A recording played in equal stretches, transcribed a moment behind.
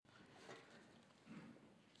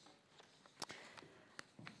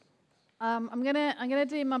I'm gonna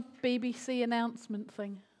do my BBC announcement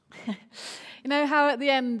thing. You know how at the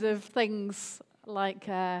end of things like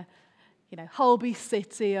Holby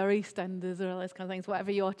City or EastEnders or all those kind of things,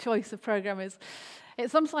 whatever your choice of program is,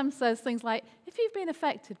 it sometimes says things like, if you've been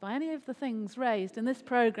affected by any of the things raised in this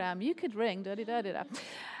program, you could ring da-da-da-da-da.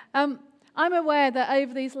 I'm aware that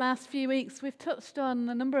over these last few weeks we've touched on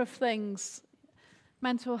a number of things,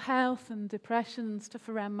 mental health and depression, stuff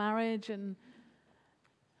around marriage and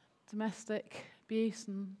domestic abuse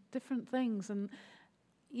and different things. And,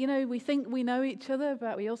 we think we know each other,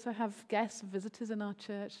 but we also have guests and visitors in our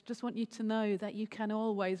church. Just want you to know that you can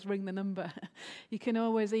always ring the number. You can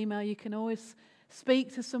always email. You can always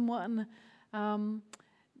speak to someone.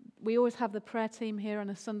 We always have the prayer team here on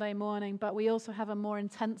a Sunday morning, but we also have a more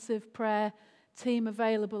intensive prayer team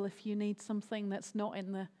available if you need something that's not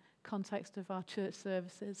in the context of our church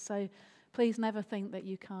services. So please never think that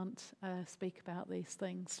you can't speak about these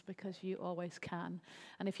things, because you always can.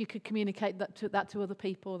 And if you could communicate that to other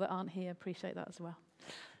people that aren't here, appreciate that as well.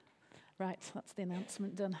 Right, that's the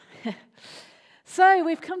announcement done. So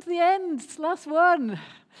we've come to the end. Last one.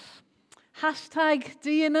 Hashtag do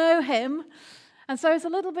you know him? And so it's a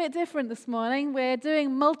little bit different this morning. We're doing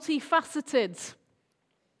multifaceted.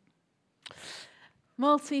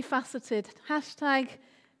 Multifaceted. Hashtag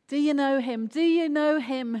do you know him? Do you know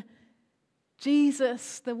him?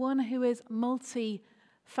 Jesus, the one who is multifaceted.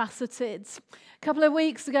 A couple of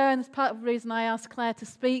weeks ago, and it's part of the reason I asked Claire to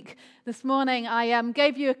speak this morning, I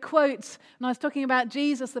gave you a quote when I was talking about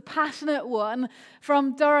Jesus, the passionate one,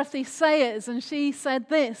 from Dorothy Sayers, and she said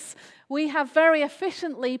this: "We have very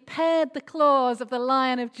efficiently pared the claws of the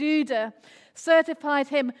Lion of Judah, certified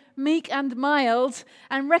him meek and mild,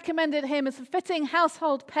 and recommended him as a fitting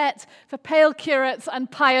household pet for pale curates and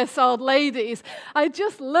pious old ladies." I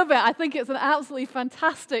just love it. I think it's an absolutely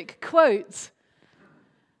fantastic quote,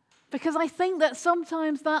 because I think that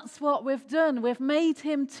sometimes that's what we've done. We've made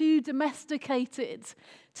him too domesticated,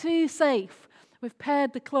 too safe. We've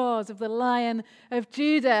pared the claws of the Lion of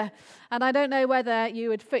Judah. And I don't know whether you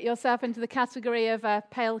would fit yourself into the category of a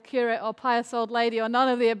pale curate or pious old lady or none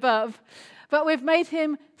of the above, but we've made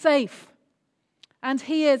him safe. And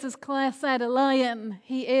he is, as Claire said, a lion.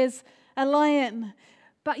 He is a lion.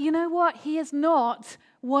 But you know what? He is not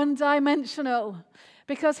one-dimensional,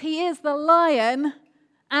 because he is the lion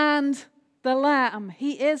and the lamb.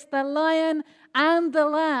 He is the lion and the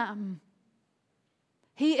lamb.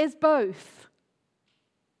 He is both.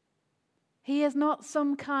 He is not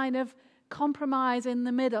some kind of compromise in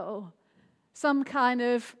the middle, some kind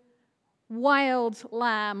of wild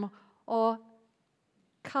lamb or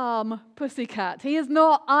calm pussycat. He is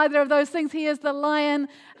not either of those things. He is the lion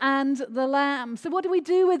and the lamb. So what do we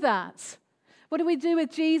do with that? What do we do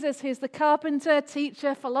with Jesus, who's the carpenter,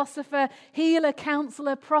 teacher, philosopher, healer,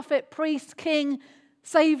 counselor, prophet, priest, king,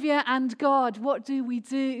 savior, and God? What do we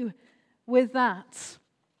do with that?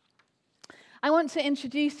 I want to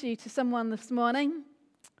introduce you to someone this morning.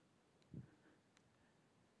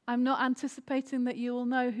 I'm not anticipating that you will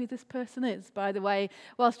know who this person is, by the way,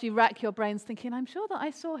 whilst you rack your brains thinking, I'm sure that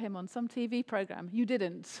I saw him on some TV program. You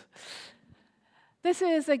didn't. This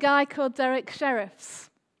is a guy called Derek Sheriffs.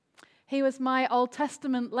 He was my Old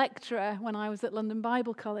Testament lecturer when I was at London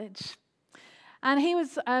Bible College. And he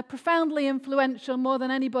was profoundly influential, more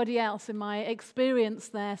than anybody else, in my experience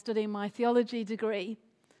there, studying my theology degree.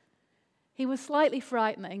 He was slightly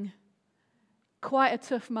frightening, quite a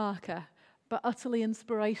tough marker, but utterly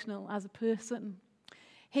inspirational as a person.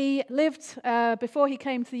 He lived, before he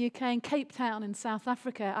came to the UK, in Cape Town in South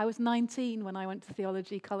Africa. I was 19 when I went to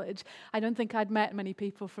theology college. I don't think I'd met many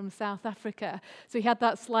people from South Africa. So he had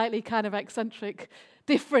that slightly kind of eccentric,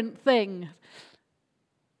 different thing.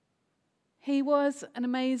 He was an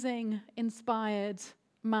amazing, inspired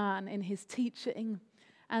man in his teaching.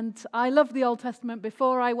 And I loved the Old Testament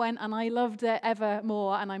before I went, and I loved it ever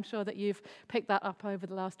more. And I'm sure that you've picked that up over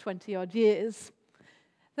the last 20-odd years.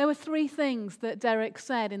 There were 3 things that Derek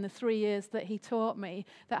said in the 3 years that he taught me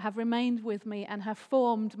that have remained with me and have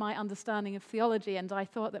formed my understanding of theology, and I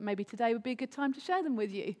thought that maybe today would be a good time to share them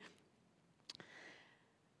with you.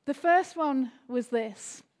 The first one was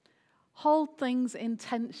this: hold things in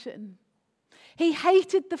tension. He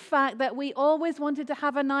hated the fact that we always wanted to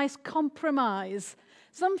have a nice compromise,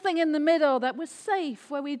 something in the middle that was safe,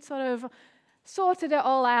 where we'd sort of sorted it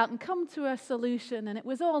all out and come to a solution, and it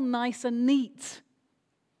was all nice and neat.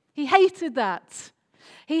 He hated that.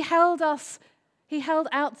 He held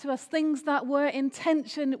out to us things that were in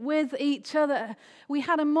tension with each other. We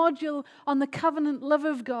had a module on the covenant love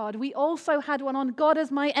of God. We also had one on God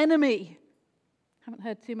as my enemy. Haven't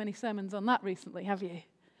heard too many sermons on that recently, have you?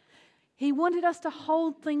 He wanted us to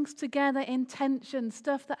hold things together in tension,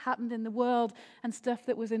 stuff that happened in the world and stuff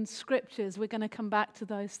that was in scriptures. We're going to come back to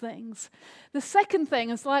those things. The second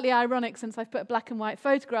thing, and slightly ironic since I've put a black and white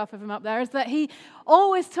photograph of him up there, is that he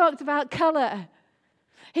always talked about colour.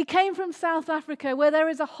 He came from South Africa, where there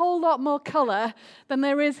is a whole lot more colour than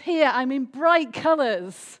there is here. I mean, bright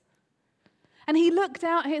colours. And he looked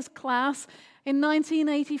out his class in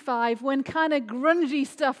 1985 when kind of grungy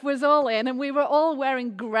stuff was all in and we were all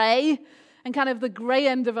wearing grey and kind of the grey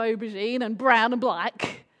end of aubergine and brown and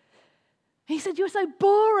black. He said, "You're so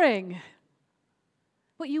boring.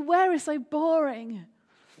 What you wear is so boring."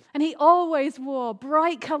 And he always wore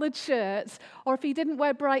bright-coloured shirts, or if he didn't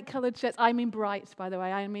wear bright-coloured shirts, I mean bright, by the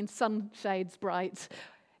way, I mean sunshades bright.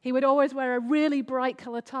 He would always wear a really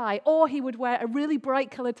bright-coloured tie, or he would wear a really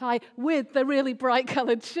bright-coloured tie with the really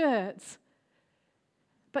bright-coloured shirts.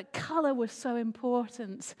 But colour was so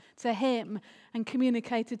important to him and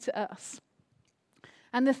communicated to us.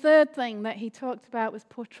 And the third thing that he talked about was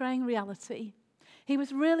portraying reality. He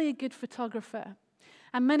was really a good photographer.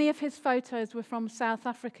 And many of his photos were from South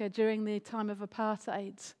Africa during the time of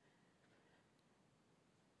apartheid.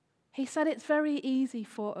 He said it's very easy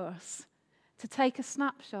for us to take a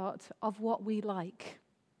snapshot of what we like.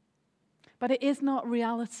 But it is not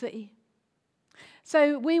reality.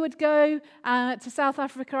 So we would go to South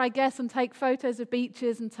Africa, I guess, and take photos of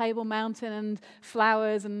beaches and Table Mountain and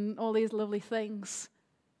flowers and all these lovely things.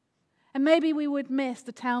 And maybe we would miss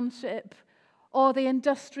the township or the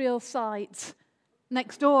industrial site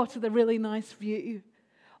next door to the really nice view,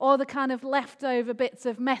 or the kind of leftover bits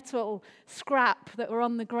of metal scrap that were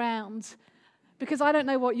on the ground. Because I don't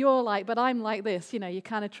know what you're like, but I'm like this. You know, you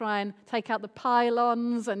kind of try and take out the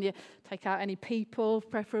pylons and you take out any people,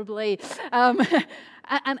 preferably.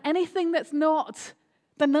 And anything that's not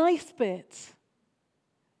the nice bit.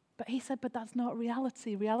 But he said, but that's not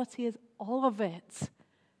reality. Reality is all of it.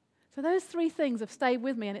 So those three things have stayed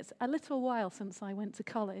with me, and it's a little while since I went to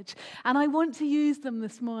college. And I want to use them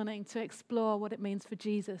this morning to explore what it means for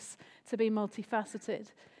Jesus to be multifaceted.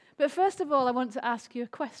 But first of all, I want to ask you a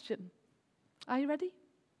question. Are you ready?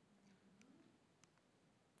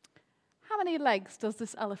 How many legs does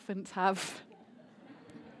this elephant have?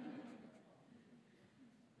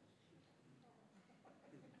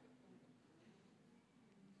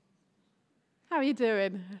 How are you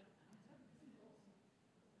doing?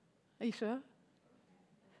 Are you sure?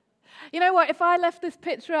 You know what? If I left this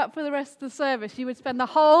picture up for the rest of the service, you would spend the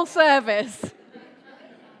whole service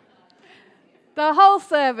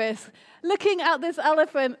looking at this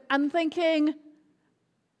elephant and thinking,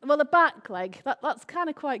 well, the back leg, that's kind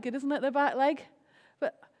of quite good, isn't it, the back leg?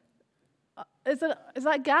 But is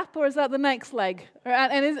that gap or is that the next leg?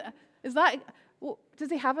 And is that, does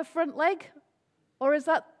he have a front leg? Or is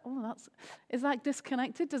that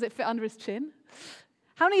disconnected? Does it fit under his chin?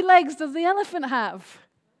 How many legs does the elephant have?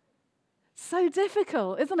 So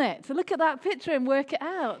difficult, isn't it, to look at that picture and work it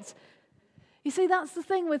out. You see, that's the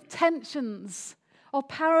thing with tensions or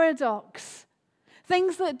paradox.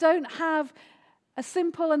 Things that don't have a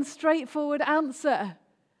simple and straightforward answer,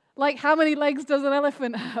 like how many legs does an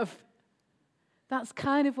elephant have? That's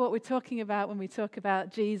kind of what we're talking about when we talk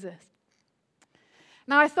about Jesus.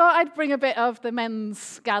 Now, I thought I'd bring a bit of the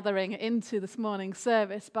men's gathering into this morning's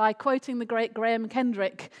service by quoting the great Graham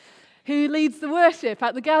Kendrick, who leads the worship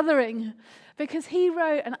at the gathering, because he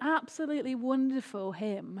wrote an absolutely wonderful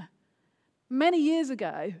hymn many years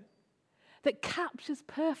ago that captures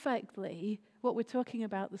perfectly what we're talking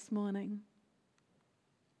about this morning.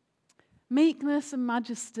 Meekness and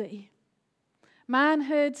majesty,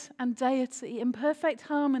 manhood and deity, in perfect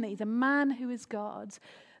harmony, the man who is God,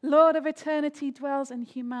 Lord of eternity, dwells in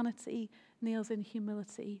humanity, kneels in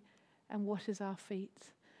humility, and washes our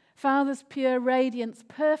feet. Father's pure radiance,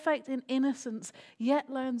 perfect in innocence, yet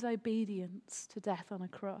learns obedience to death on a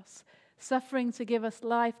cross, suffering to give us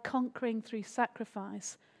life, conquering through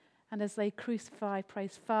sacrifice, and as they crucify,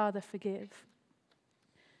 praise, Father, forgive.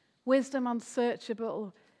 Wisdom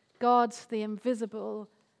unsearchable, God the invisible,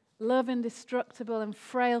 love indestructible, and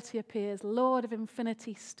frailty appears, Lord of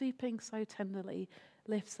infinity, stooping so tenderly,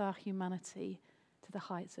 lifts our humanity to the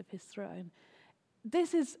heights of his throne.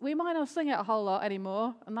 We might not sing it a whole lot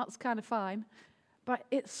anymore, and that's kind of fine, but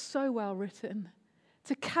it's so well written.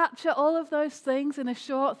 To capture all of those things in a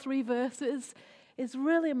short 3 verses is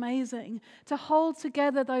really amazing. To hold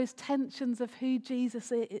together those tensions of who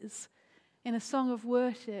Jesus is in a song of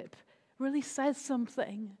worship really says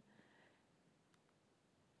something.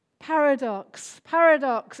 Paradox.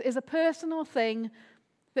 Paradox is a personal thing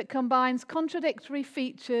that combines contradictory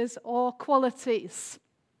features or qualities.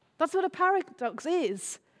 That's what a paradox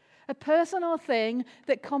is. A person or thing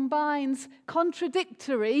that combines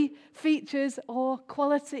contradictory features or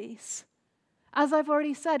qualities. As I've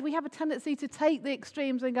already said, we have a tendency to take the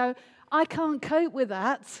extremes and go, I can't cope with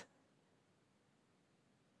that.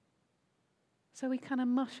 So we kind of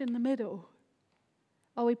mush in the middle.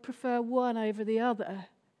 Or we prefer one over the other.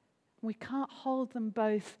 We can't hold them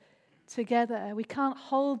both together. We can't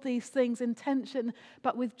hold these things in tension,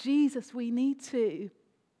 but with Jesus we need to.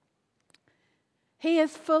 He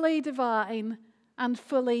is fully divine and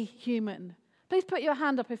fully human. Please put your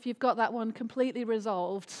hand up if you've got that one completely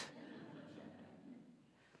resolved.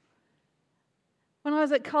 When I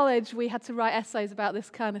was at college, we had to write essays about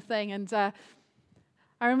this kind of thing, and I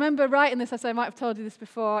remember writing this essay, I might have told you this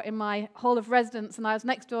before, in my hall of residence, and I was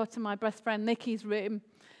next door to my best friend Nikki's room,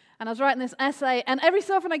 and I was writing this essay, and every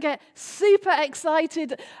so often I get super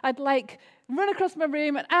excited. I'd run across my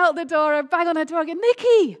room and out the door, and bang on her door, and go,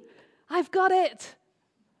 Nikki, I've got it.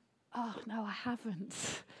 Oh, no, I haven't.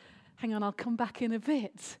 Hang on, I'll come back in a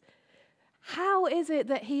bit. How is it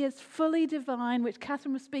that he is fully divine, which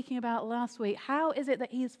Catherine was speaking about last week? How is it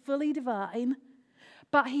that he is fully divine,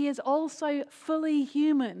 but he is also fully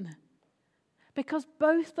human? Because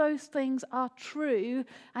both those things are true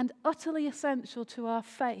and utterly essential to our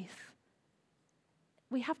faith.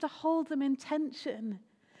 We have to hold them in tension.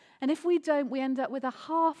 And if we don't, we end up with a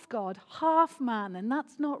half God, half man, and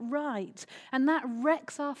that's not right. And that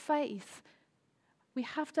wrecks our faith. We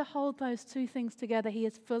have to hold those two things together. He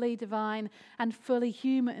is fully divine and fully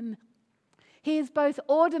human. He is both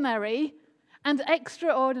ordinary and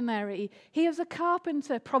extraordinary. He was a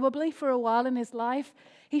carpenter, probably for a while in his life.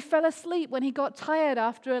 He fell asleep when he got tired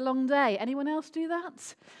after a long day. Anyone else do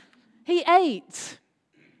that? He ate.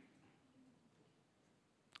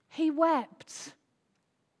 He wept.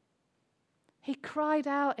 He cried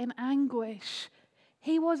out in anguish.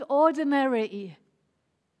 He was ordinary.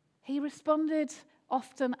 He responded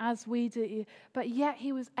often as we do, but yet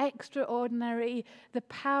he was extraordinary. The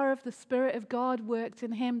power of the Spirit of God worked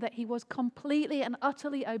in him, that he was completely and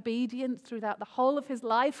utterly obedient throughout the whole of his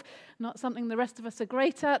life, not something the rest of us are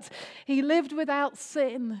great at. He lived without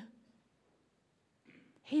sin.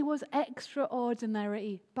 He was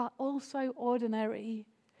extraordinary, but also ordinary.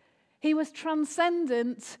 He was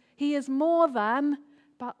transcendent. He is more than,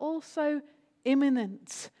 but also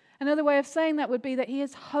immanent. Another way of saying that would be that he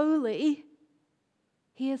is holy.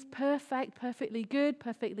 He is perfect, perfectly good,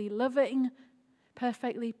 perfectly loving,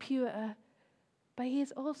 perfectly pure. But he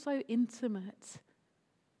is also intimate.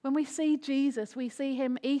 When we see Jesus, we see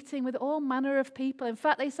him eating with all manner of people. In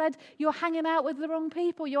fact, they said, you're hanging out with the wrong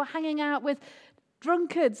people. You're hanging out with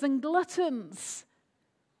drunkards and gluttons.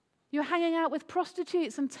 You're hanging out with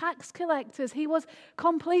prostitutes and tax collectors. He was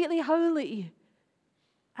completely holy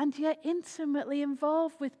and yet intimately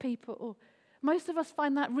involved with people. Most of us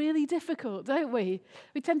find that really difficult, don't we?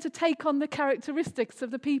 We tend to take on the characteristics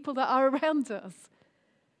of the people that are around us.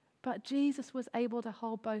 But Jesus was able to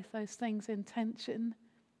hold both those things in tension.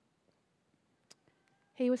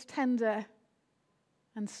 He was tender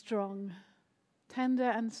and strong. Tender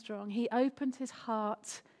and strong. He opened his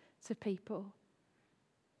heart to people.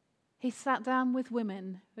 He sat down with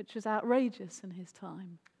women, which was outrageous in his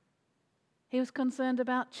time. He was concerned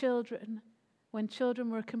about children when children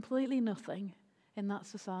were completely nothing in that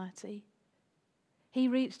society. He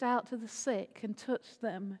reached out to the sick and touched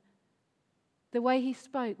them. The way he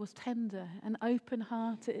spoke was tender and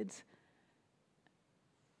open-hearted.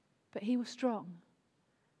 But he was strong.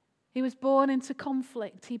 He was born into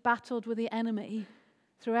conflict. He battled with the enemy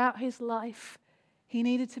throughout his life. He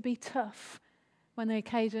needed to be tough when the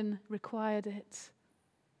occasion required it.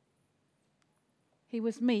 He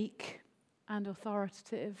was meek and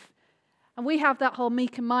authoritative. And we have that whole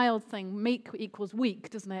meek and mild thing. Meek equals weak,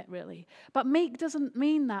 doesn't it, really? But meek doesn't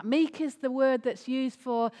mean that. Meek is the word that's used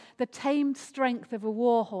for the tamed strength of a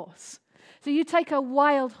war horse. So you take a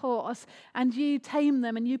wild horse and you tame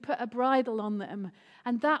them and you put a bridle on them.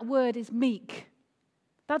 And that word is meek.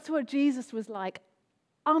 That's what Jesus was like.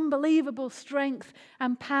 Unbelievable strength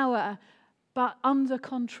and power, but under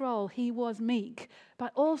control. He was meek,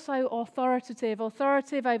 but also authoritative.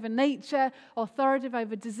 Authoritative over nature, authoritative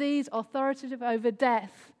over disease, authoritative over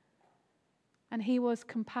death. And he was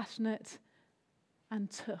compassionate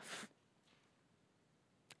and tough.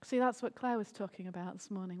 See, that's what Claire was talking about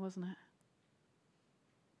this morning, wasn't it?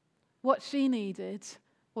 What she needed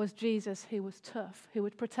was Jesus who was tough, who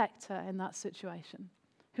would protect her in that situation,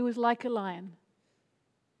 who was like a lion.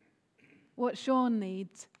 What Sean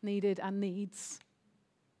needed and needs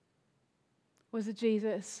was a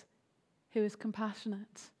Jesus who is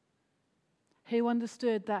compassionate, who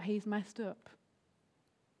understood that he's messed up,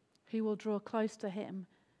 who will draw close to him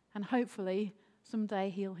and hopefully someday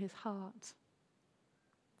heal his heart.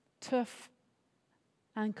 Tough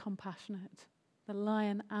and compassionate, the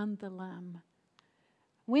lion and the lamb.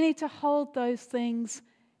 We need to hold those things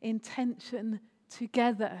in tension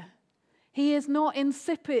together. He is not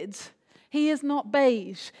insipid. He is not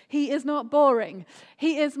beige. He is not boring.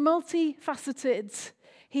 He is multifaceted.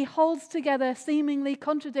 He holds together seemingly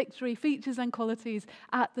contradictory features and qualities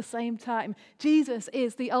at the same time. Jesus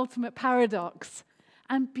is the ultimate paradox,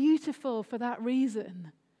 and beautiful for that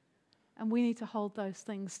reason. And we need to hold those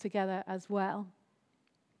things together as well.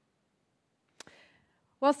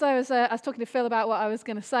 Whilst I was talking to Phil about what I was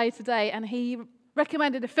going to say today, and he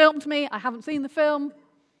recommended a film to me. I haven't seen the film.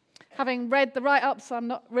 Having read the write-ups, I'm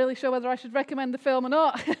not really sure whether I should recommend the film or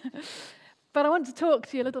not. But I want to talk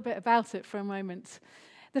to you a little bit about it for a moment.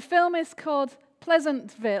 The film is called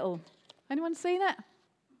Pleasantville. Anyone seen it?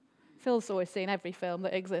 Phil's always seen every film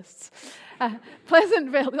that exists.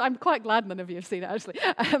 Pleasantville, I'm quite glad none of you have seen it, actually.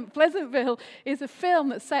 Pleasantville is a film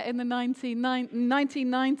that's set in the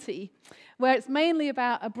 1990, where it's mainly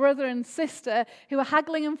about a brother and sister who are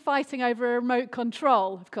haggling and fighting over a remote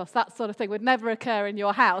control. Of course, that sort of thing would never occur in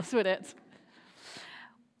your house, would it?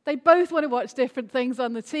 They both want to watch different things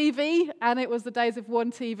on the TV, and it was the days of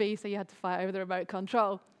one TV, so you had to fight over the remote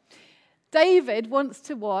control. David wants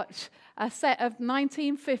to watch a set of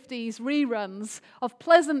 1950s reruns of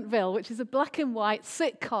Pleasantville, which is a black and white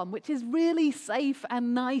sitcom, which is really safe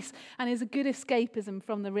and nice and is a good escapism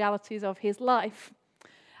from the realities of his life.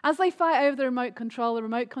 As they fight over the remote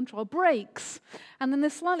control breaks, and then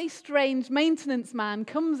this slightly strange maintenance man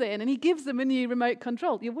comes in and he gives them a new remote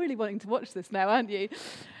control. You're really wanting to watch this now, aren't you?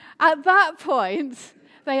 At that point,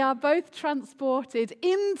 they are both transported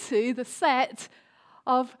into the set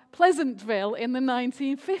of Pleasantville in the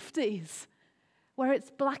 1950s, where it's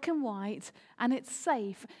black and white and it's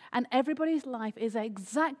safe and everybody's life is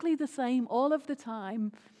exactly the same all of the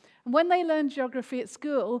time. And when they learn geography at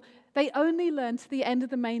school, they only learn to the end of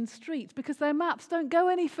the main street because their maps don't go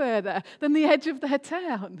any further than the edge of their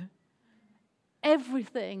town.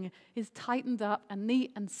 Everything is tightened up and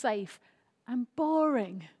neat and safe and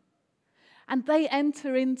boring. And they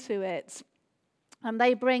enter into it and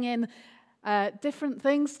they bring in different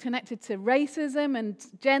things connected to racism and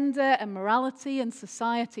gender and morality and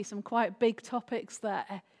society, some quite big topics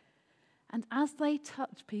there. And as they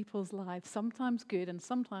touch people's lives, sometimes good and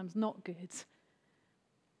sometimes not good,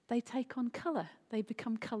 they take on colour. They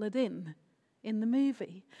become coloured in the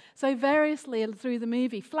movie. So variously through the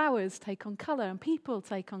movie, flowers take on colour and people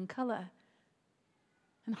take on colour.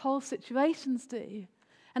 And whole situations do.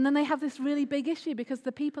 And then they have this really big issue because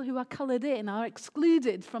the people who are coloured in are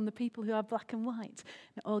excluded from the people who are black and white.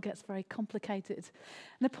 It all gets very complicated.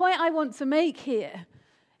 And the point I want to make here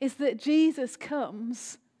is that Jesus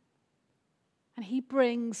comes and he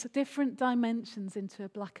brings different dimensions into a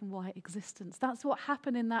black and white existence. That's what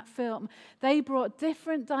happened in that film. They brought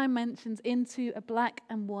different dimensions into a black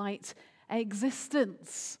and white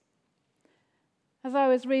existence. As I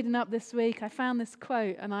was reading up this week, I found this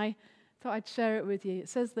quote and I thought I'd share it with you. It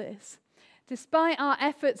says this: "Despite our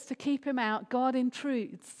efforts to keep him out, God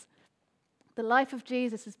intrudes. The life of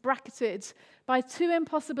Jesus is bracketed by two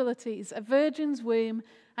impossibilities, a virgin's womb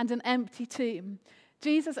and an empty tomb.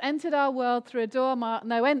 Jesus entered our world through a door marked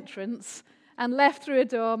no entrance and left through a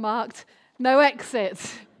door marked no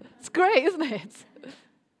exit." It's great, isn't it?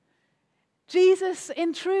 Jesus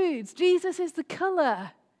intrudes. Jesus is the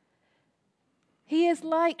colour. He is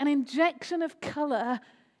like an injection of colour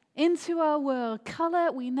into our world,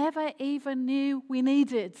 colour we never even knew we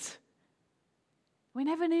needed. We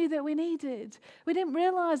never knew that we needed. We didn't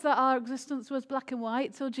realise that our existence was black and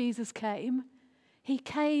white till Jesus came. He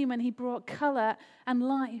came and he brought colour and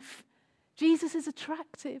life. Jesus is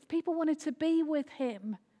attractive. People wanted to be with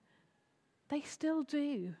him. They still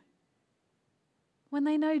do. When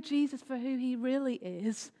they know Jesus for who he really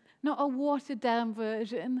is, not a watered down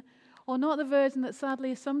version, or not the version that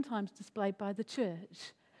sadly is sometimes displayed by the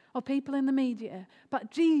church or people in the media,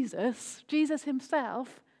 but Jesus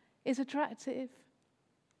himself is attractive.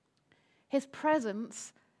 His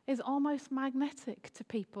presence is almost magnetic to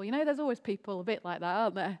people. You know, there's always people a bit like that,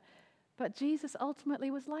 aren't there? But Jesus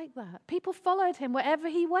ultimately was like that. People followed him wherever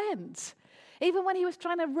he went. Even when he was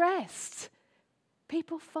trying to rest,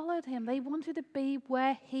 people followed him. They wanted to be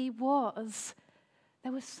where he was.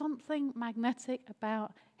 There was something magnetic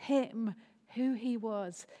about him, who he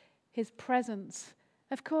was, his presence.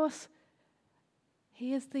 Of course,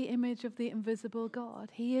 he is the image of the invisible God.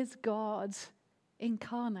 He is God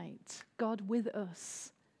incarnate, God with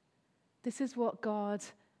us. This is what God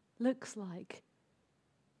looks like.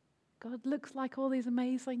 God looks like all these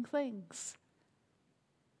amazing things.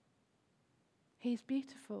 He's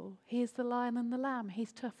beautiful. He is the lion and the lamb.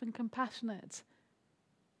 He's tough and compassionate.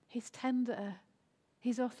 He's tender.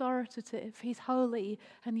 He's authoritative. He's holy.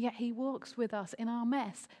 And yet he walks with us in our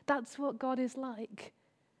mess. That's what God is like.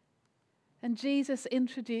 And Jesus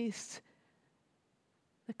introduced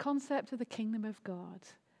the concept of the kingdom of God,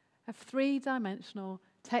 of three-dimensional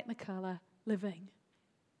technicolor living.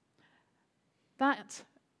 That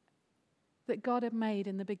God had made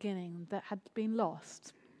in the beginning that had been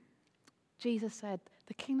lost. Jesus said,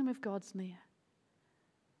 the kingdom of God's near.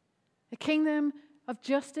 A kingdom of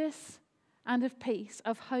justice and of peace,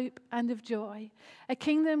 of hope and of joy. A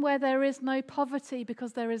kingdom where there is no poverty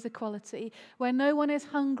because there is equality, where no one is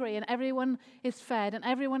hungry and everyone is fed and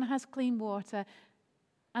everyone has clean water,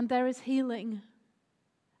 and there is healing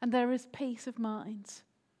and there is peace of mind.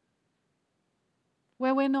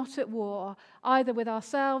 Where we're not at war, either with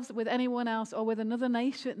ourselves, with anyone else, or with another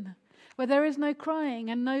nation. Where there is no crying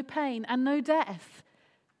and no pain and no death.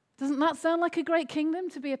 Doesn't that sound like a great kingdom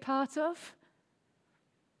to be a part of?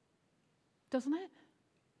 Doesn't it?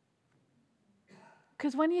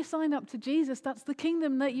 Because when you sign up to Jesus, that's the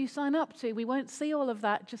kingdom that you sign up to. We won't see all of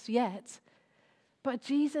that just yet. But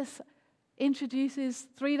Jesus introduces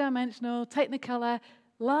three-dimensional, technicolor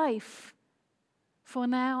life for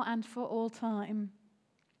now and for all time.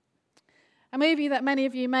 A movie that many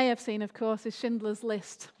of you may have seen, of course, is Schindler's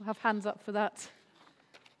List. We'll have hands up for that.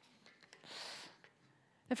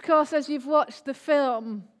 Of course, as you've watched the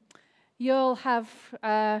film, you'll have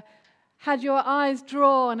had your eyes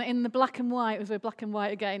drawn in the black and white, as we're black and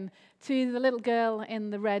white again, to the little girl in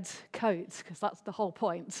the red coat, because that's the whole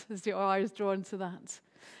point, is your eyes drawn to that.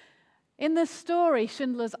 In the story,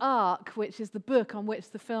 Schindler's Ark, which is the book on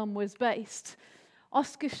which the film was based,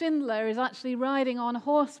 Oskar Schindler is actually riding on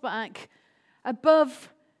horseback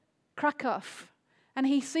above Krakow, and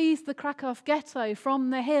he sees the Krakow ghetto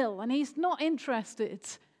from the hill, and he's not interested.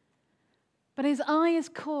 But his eye is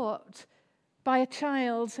caught by a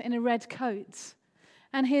child in a red coat,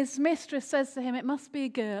 and his mistress says to him, "It must be a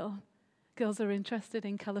girl. Girls are interested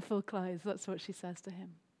in colourful clothes." That's what she says to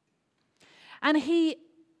him. And he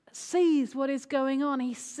sees what is going on.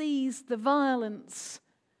 He sees the violence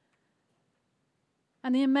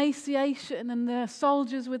and the emaciation and the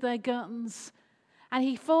soldiers with their guns. And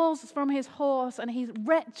he falls from his horse and he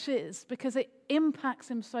retches because it impacts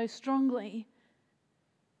him so strongly.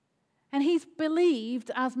 And he's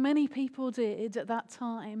believed, as many people did at that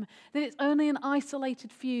time, that it's only an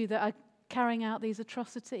isolated few that are carrying out these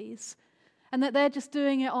atrocities and that they're just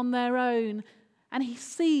doing it on their own. And he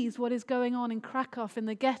sees what is going on in Krakow, in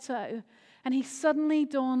the ghetto. And he suddenly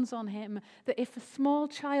dawns on him that if a small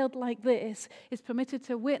child like this is permitted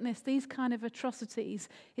to witness these kind of atrocities,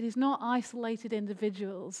 it is not isolated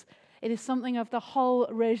individuals. It is something of the whole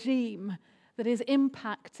regime that is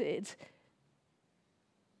impacted.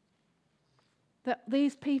 That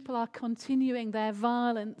these people are continuing their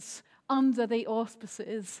violence under the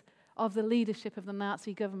auspices of the leadership of the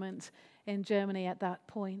Nazi government in Germany at that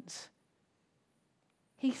point.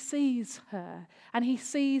 He sees her, and he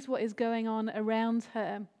sees what is going on around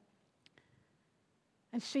her.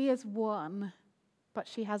 And she is one, but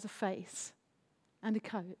she has a face and a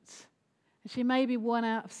coat. And she may be 1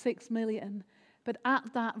 out of 6 million, but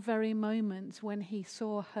at that very moment when he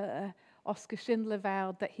saw her, Oskar Schindler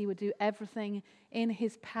vowed that he would do everything in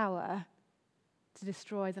his power to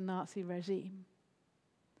destroy the Nazi regime.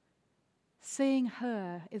 Seeing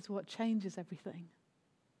her is what changes everything.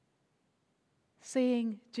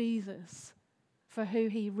 Seeing Jesus for who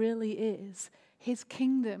he really is, his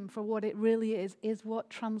kingdom for what it really is what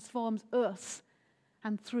transforms us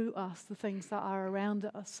and through us the things that are around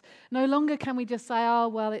us. No longer can we just say, oh,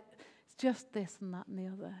 well, it's just this and that and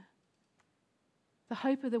the other. The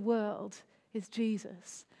hope of the world is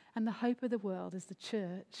Jesus, and the hope of the world is the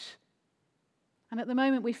church. And at the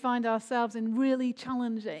moment we find ourselves in really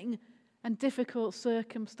challenging and difficult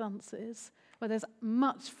circumstances where there's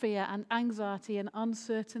much fear and anxiety and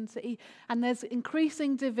uncertainty, and there's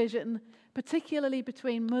increasing division, particularly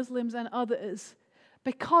between Muslims and others,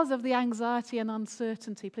 because of the anxiety and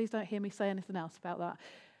uncertainty. Please don't hear me say anything else about that.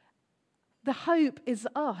 The hope is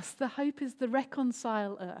us. The hope is the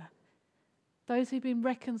reconciler. Those who've been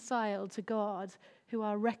reconciled to God, who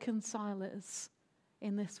are reconcilers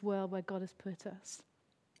in this world where God has put us.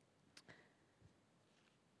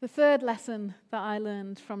 The third lesson that I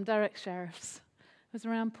learned from Derek Sheriffs was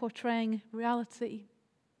around portraying reality.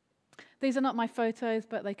 These are not my photos,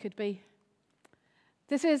 but they could be.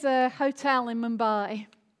 This is a hotel in Mumbai. I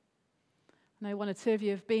know 1 or 2 of you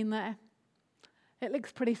have been there. It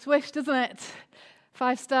looks pretty swish, doesn't it?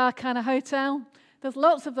 5-star kind of hotel. There's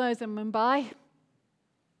lots of those in Mumbai.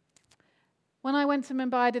 When I went to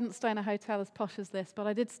Mumbai, I didn't stay in a hotel as posh as this, but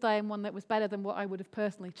I did stay in one that was better than what I would have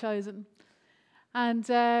personally chosen. And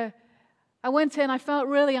I went in, I felt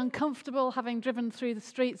really uncomfortable having driven through the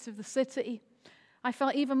streets of the city. I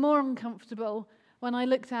felt even more uncomfortable when I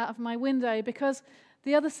looked out of my window because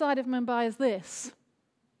the other side of Mumbai is this.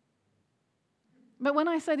 But when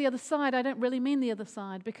I say the other side, I don't really mean the other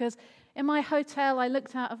side, because in my hotel, I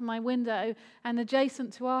looked out of my window, and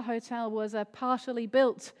adjacent to our hotel was a partially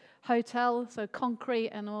built hotel, so concrete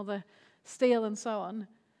and all the steel and so on.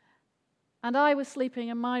 And I was sleeping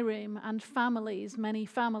in my room, and many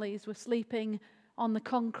families were sleeping on the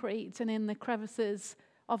concrete and in the crevices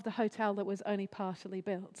of the hotel that was only partially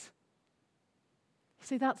built.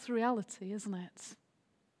 See, that's reality, isn't it?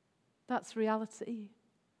 That's reality.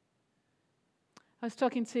 I was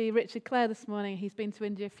talking to Richard Clare this morning. He's been to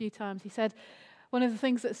India a few times. He said one of the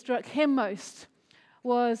things that struck him most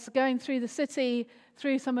was going through the city,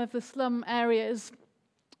 through some of the slum areas,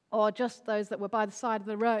 or just those that were by the side of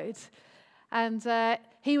the road. And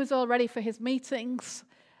he was all ready for his meetings.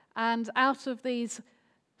 And out of these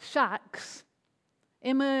shacks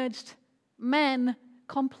emerged men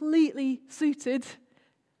completely suited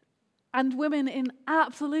and women in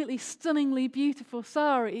absolutely stunningly beautiful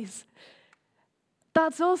saris.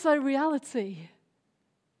 That's also reality.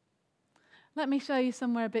 Let me show you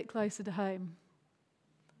somewhere a bit closer to home.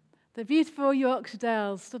 The beautiful Yorkshire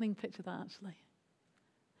Dales. Stunning picture, that, actually.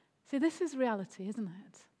 See, this is reality, isn't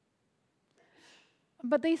it?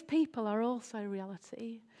 But these people are also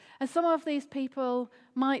reality. And some of these people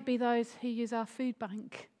might be those who use our food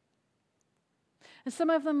bank. And some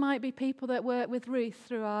of them might be people that work with Ruth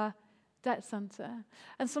through our debt centre.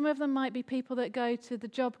 And some of them might be people that go to the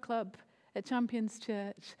job club at Champions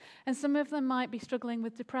Church. And some of them might be struggling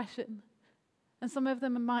with depression. And some of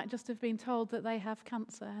them might just have been told that they have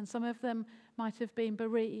cancer. And some of them might have been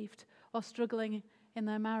bereaved or struggling in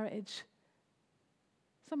their marriage.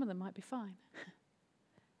 Some of them might be fine.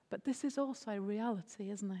 But this is also reality,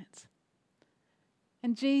 isn't it?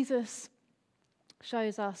 And Jesus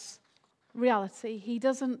shows us reality. He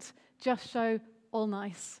doesn't just show all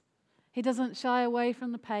nice. He doesn't shy away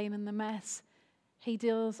from the pain and the mess. He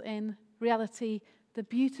deals in reality, the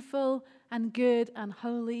beautiful and good and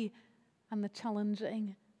holy and the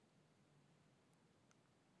challenging.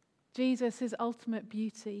 Jesus is ultimate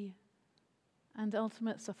beauty and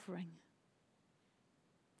ultimate suffering.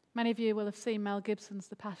 Many of you will have seen Mel Gibson's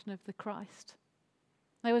The Passion of the Christ.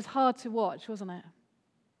 It was hard to watch, wasn't it?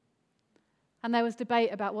 And there was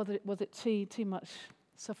debate about whether was it too much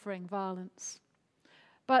suffering, violence.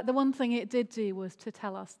 But the one thing it did do was to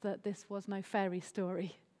tell us that this was no fairy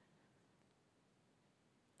story.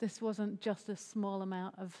 This wasn't just a small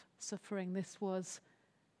amount of suffering. This was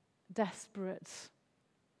desperate.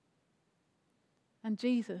 And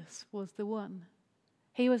Jesus was the one.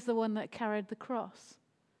 He was the one that carried the cross.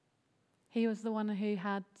 He was the one who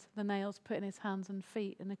had the nails put in his hands and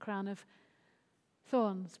feet and a crown of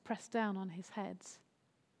thorns pressed down on his head.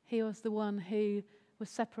 He was the one who was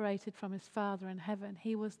separated from his Father in heaven.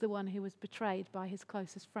 He was the one who was betrayed by his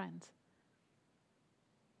closest friend.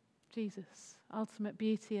 Jesus, ultimate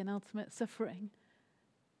beauty and ultimate suffering.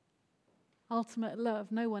 Ultimate love.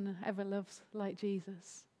 No one ever loves like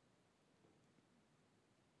Jesus.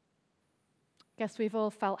 Guess we've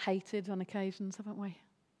all felt hated on occasions, haven't we?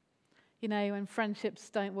 You know, when friendships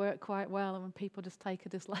don't work quite well and when people just take a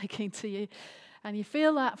disliking to you and you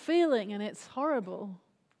feel that feeling and it's horrible.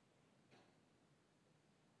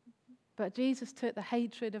 But Jesus took the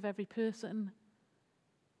hatred of every person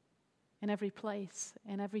in every place,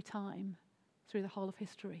 in every time, through the whole of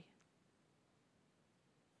history.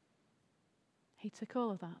 He took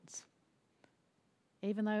all of that.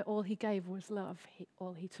 Even though all he gave was love,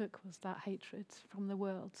 all he took was that hatred from the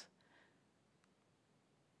world.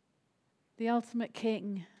 The ultimate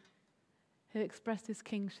king who expressed his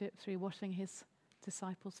kingship through washing his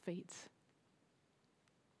disciples' feet.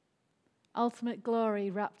 Ultimate glory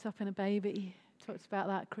wrapped up in a baby. Talked about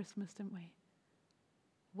that at Christmas, didn't we?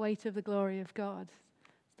 Weight of the glory of God.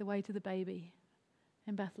 The weight of the baby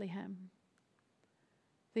in Bethlehem.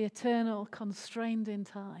 The eternal, constrained in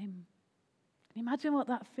time. Can you imagine what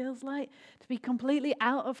that feels like? To be completely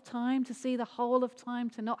out of time, to see the whole of time,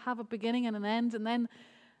 to not have a beginning and an end, and then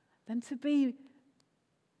to be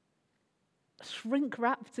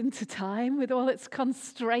shrink-wrapped into time with all its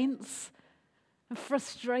constraints and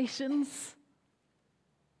frustrations.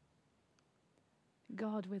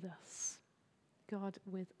 God with us. God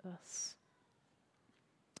with us.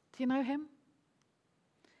 Do you know him?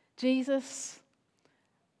 Jesus,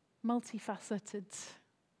 multifaceted.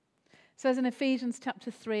 It says in Ephesians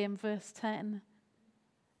chapter 3 and verse 10,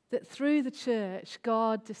 that through the church,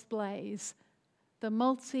 God displays the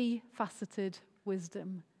multifaceted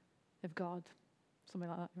wisdom of God. Something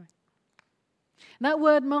like that, right? And that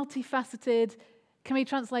word multifaceted can be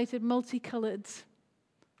translated multicolored.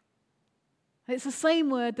 It's the same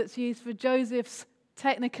word that's used for Joseph's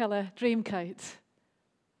Technicolor dreamcoat.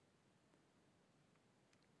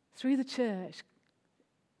 Through the church,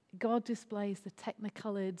 God displays the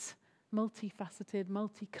technicolored, multifaceted,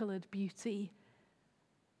 multicolored beauty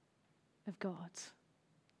of God.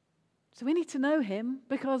 So we need to know him,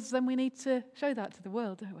 because then we need to show that to the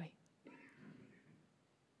world, don't we?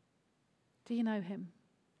 Do you know him?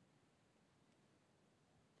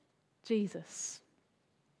 Jesus.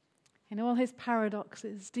 In all his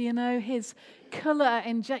paradoxes, do you know his colour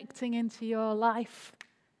injecting into your life?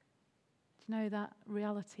 Do you know that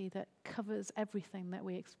reality that covers everything that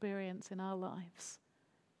we experience in our lives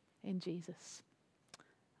in Jesus?